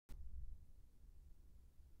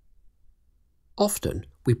Often,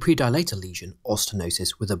 we pre-dilate a lesion or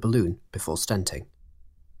stenosis with a balloon before stenting.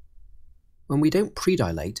 When we don't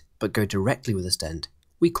pre-dilate but go directly with a stent,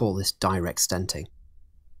 we call this direct stenting.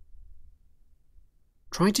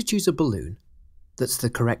 Try to choose a balloon that's the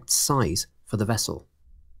correct size for the vessel.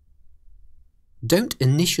 Don't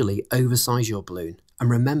initially oversize your balloon, and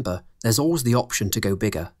remember there's always the option to go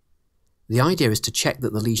bigger. The idea is to check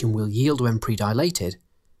that the lesion will yield when pre-dilated,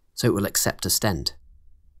 so it will accept a stent.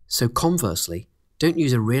 So conversely, don't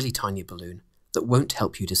use a really tiny balloon that won't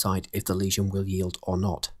help you decide if the lesion will yield or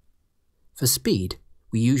not. For speed,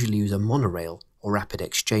 we usually use a monorail or rapid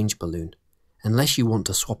exchange balloon, unless you want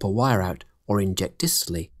to swap a wire out or inject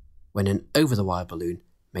distally, when an over-the-wire balloon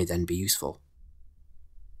may then be useful.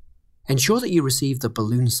 Ensure that you receive the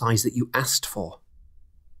balloon size that you asked for.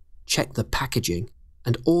 Check the packaging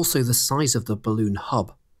and also the size of the balloon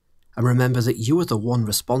hub, and remember that you are the one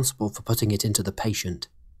responsible for putting it into the patient.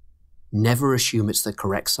 Never assume it's the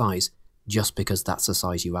correct size just because that's the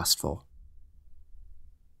size you asked for.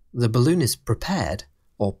 The balloon is prepared,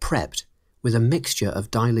 or prepped, with a mixture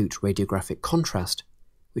of dilute radiographic contrast,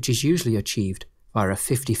 which is usually achieved via a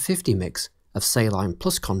 50-50 mix of saline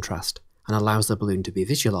plus contrast and allows the balloon to be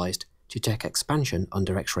visualized to check expansion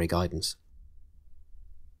under X-ray guidance.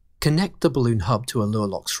 Connect the balloon hub to a lower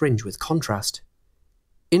lock syringe with contrast,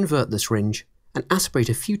 invert the syringe and aspirate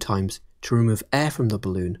a few times to remove air from the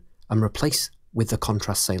balloon and replace with the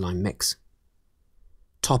contrast saline mix.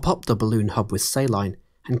 Top up the balloon hub with saline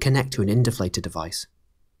and connect to an indeflator device.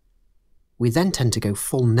 We then tend to go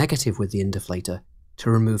full negative with the indeflator to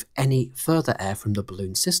remove any further air from the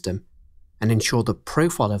balloon system and ensure the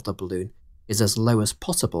profile of the balloon is as low as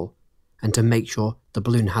possible, and to make sure the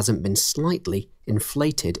balloon hasn't been slightly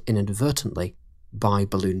inflated inadvertently by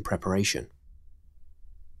balloon preparation.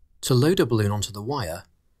 To load a balloon onto the wire,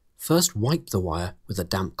 first wipe the wire with a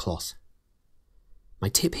damp cloth. My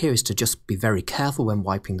tip here is to just be very careful when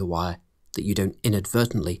wiping the wire that you don't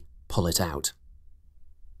inadvertently pull it out.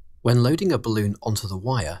 When loading a balloon onto the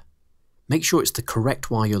wire, make sure it's the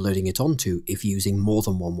correct wire you're loading it onto if using more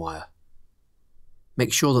than one wire.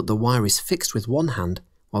 Make sure that the wire is fixed with one hand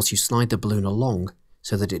whilst you slide the balloon along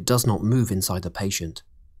so that it does not move inside the patient.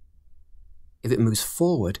 If it moves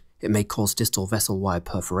forward, it may cause distal vessel wire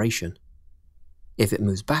perforation. If it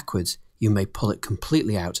moves backwards, you may pull it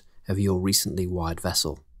completely out of your recently wired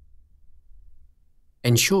vessel.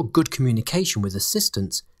 Ensure good communication with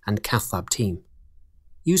assistants and cath lab team.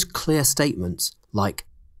 Use clear statements like,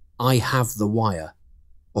 "I have the wire,"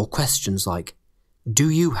 or questions like, "Do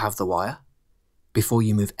you have the wire?" before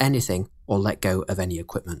you move anything or let go of any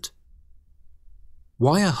equipment.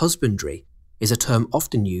 Wire husbandry is a term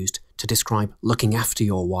often used to describe looking after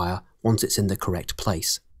your wire once it's in the correct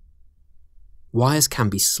place. Wires can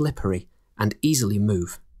be slippery and easily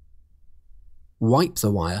move. Wipe the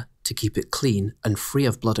wire to keep it clean and free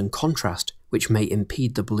of blood and contrast, which may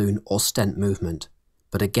impede the balloon or stent movement.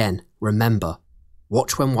 But again, remember,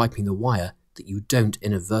 watch when wiping the wire that you don't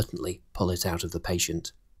inadvertently pull it out of the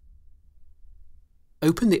patient.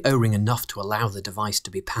 Open the O-ring enough to allow the device to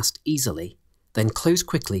be passed easily, then close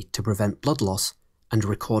quickly to prevent blood loss and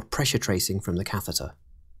record pressure tracing from the catheter.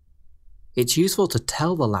 It's useful to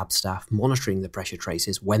tell the lab staff monitoring the pressure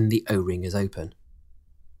traces when the O-ring is open.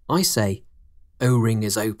 I say, O-ring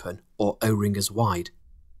is open or O-ring is wide,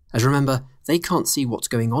 as remember, they can't see what's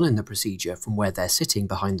going on in the procedure from where they're sitting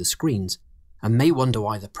behind the screens and may wonder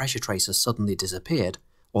why the pressure tracer suddenly disappeared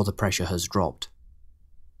or the pressure has dropped.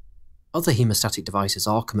 Other hemostatic devices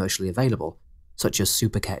are commercially available, such as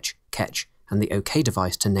SuperCatch, Catch, and the OK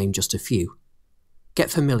device to name just a few. Get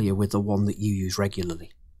familiar with the one that you use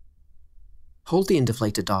regularly. Hold the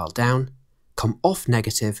indeflator dial down, come off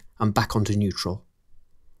negative and back onto neutral.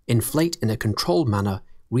 Inflate in a controlled manner,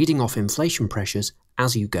 reading off inflation pressures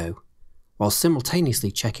as you go, while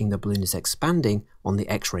simultaneously checking the balloon is expanding on the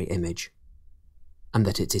X-ray image, and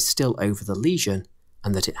that it is still over the lesion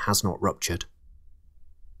and that it has not ruptured.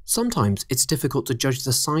 Sometimes it's difficult to judge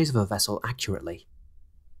the size of a vessel accurately.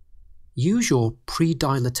 Use your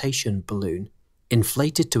pre-dilatation balloon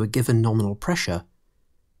inflated to a given nominal pressure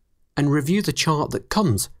and review the chart that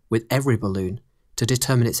comes with every balloon to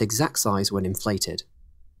determine its exact size when inflated.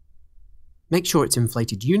 Make sure it's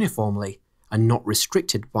inflated uniformly and not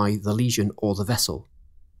restricted by the lesion or the vessel.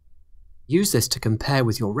 Use this to compare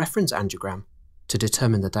with your reference angiogram to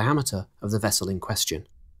determine the diameter of the vessel in question.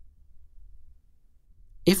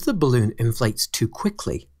 If the balloon inflates too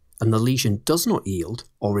quickly and the lesion does not yield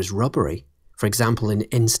or is rubbery, for example in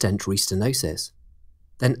in-stent restenosis,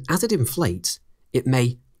 then as it inflates, it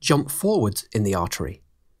may jump forwards in the artery,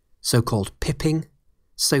 so-called pipping,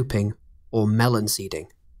 soaping, or melon seeding.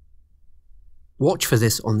 Watch for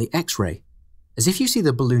this on the X-ray, as if you see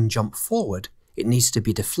the balloon jump forward, it needs to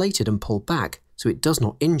be deflated and pulled back so it does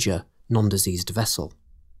not injure non-diseased vessel.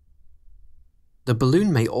 The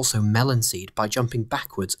balloon may also melon seed by jumping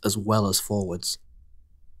backwards as well as forwards.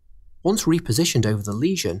 Once repositioned over the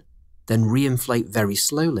lesion, then re-inflate very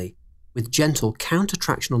slowly with gentle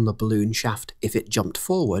counter-traction on the balloon shaft if it jumped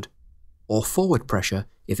forward, or forward pressure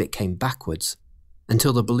if it came backwards,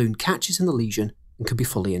 until the balloon catches in the lesion and can be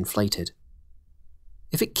fully inflated.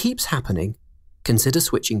 If it keeps happening, consider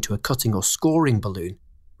switching to a cutting or scoring balloon,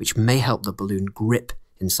 which may help the balloon grip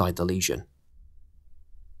inside the lesion.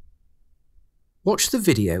 Watch the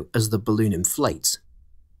video as the balloon inflates.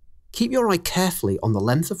 Keep your eye carefully on the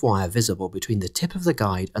length of wire visible between the tip of the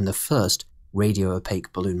guide and the first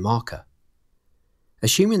radio-opaque balloon marker.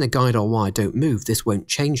 Assuming the guide or wire don't move, this won't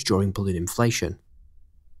change during balloon inflation.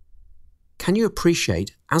 Can you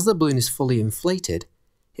appreciate, as the balloon is fully inflated,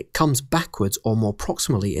 it comes backwards or more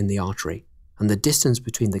proximally in the artery, and the distance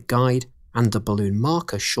between the guide and the balloon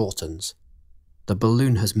marker shortens. The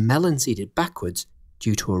balloon has melon seeded backwards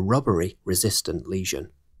due to a rubbery, resistant lesion.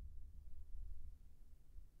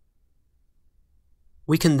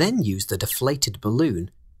 We can then use the deflated balloon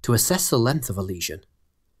to assess the length of a lesion.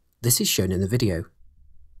 This is shown in the video.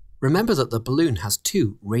 Remember that the balloon has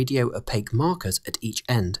two radio-opaque markers at each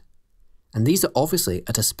end, and these are obviously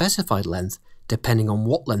at a specified length depending on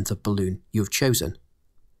what length of balloon you have chosen.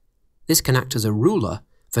 This can act as a ruler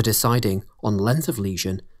for deciding on length of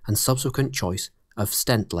lesion and subsequent choice of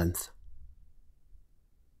stent length.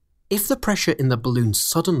 If the pressure in the balloon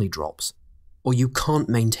suddenly drops, or you can't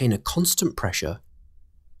maintain a constant pressure,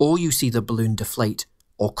 or you see the balloon deflate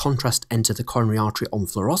or contrast enter the coronary artery on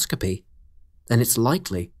fluoroscopy, then it's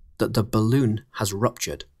likely that the balloon has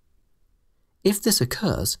ruptured. If this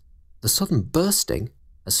occurs, the sudden bursting,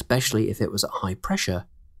 especially if it was at high pressure,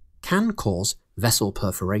 can cause vessel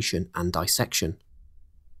perforation and dissection.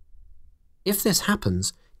 If this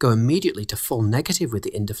happens, go immediately to full negative with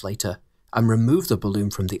the indeflator and remove the balloon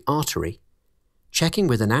from the artery, checking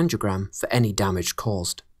with an angiogram for any damage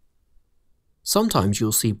caused. Sometimes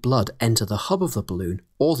you'll see blood enter the hub of the balloon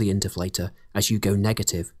or the indeflator as you go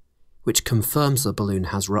negative, which confirms the balloon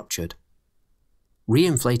has ruptured.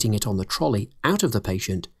 Re-inflating it on the trolley out of the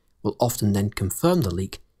patient will often then confirm the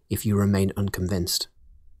leak if you remain unconvinced.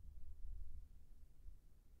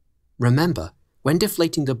 Remember, when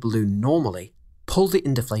deflating the balloon normally, pull the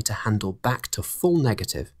indeflator handle back to full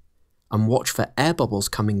negative and watch for air bubbles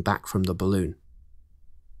coming back from the balloon.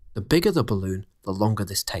 The bigger the balloon, the longer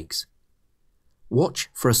this takes. Watch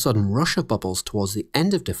for a sudden rush of bubbles towards the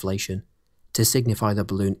end of deflation to signify the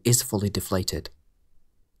balloon is fully deflated.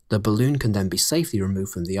 The balloon can then be safely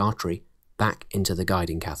removed from the artery back into the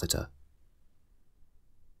guiding catheter.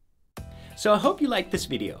 So I hope you liked this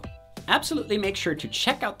video. Absolutely make sure to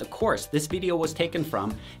check out the course this video was taken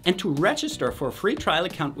from and to register for a free trial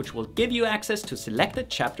account which will give you access to selected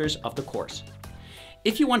chapters of the course.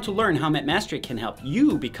 If you want to learn how MedMastery can help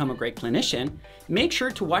you become a great clinician, make sure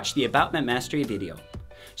to watch the About MedMastery video.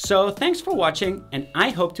 So thanks for watching, and I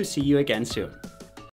hope to see you again soon.